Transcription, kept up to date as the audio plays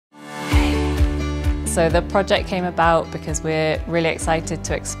So the project came about because we're really excited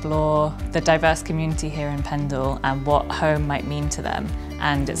to explore the diverse community here in Pendle and what home might mean to them.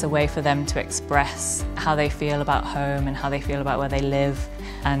 And it's a way for them to express how they feel about home and how they feel about where they live,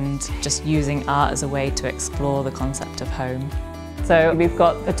 and just using art as a way to explore the concept of home. So we've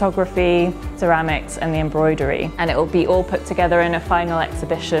got photography, ceramics and the embroidery, and it will be all put together in a final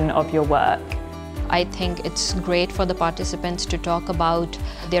exhibition of your work. I think it's great for the participants to talk about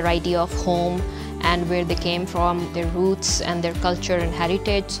their idea of home and where they came from, their roots and their culture and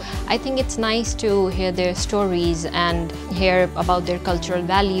heritage. I think it's nice to hear their stories and hear about their cultural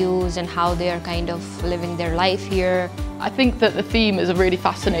values and how they are kind of living their life here. I think that the theme is a really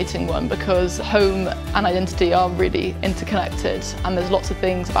fascinating one because home and identity are really interconnected, and there's lots of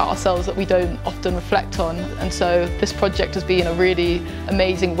things about ourselves that we don't often reflect on, and so this project has been a really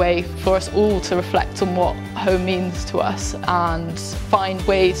amazing way for us all to reflect on what home means to us and find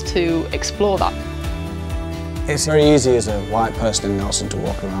ways to explore that. It's very easy as a white person in Nelson to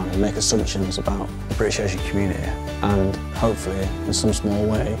walk around and make assumptions about the British Asian community, and hopefully in some small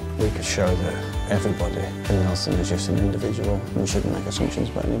way we could show that everybody in Nelson is just an individual and we shouldn't make assumptions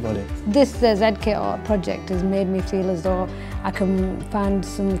about anybody. This ZK art project has made me feel as though I can find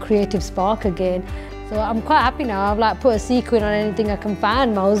some creative spark again. So I'm quite happy now. I've put a sequin on anything I can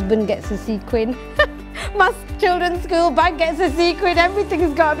find. My husband gets a sequin. My children's school bag gets a sequin.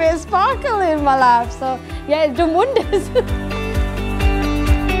 Everything's got a bit of sparkle in my life. So yeah, it's done wonders.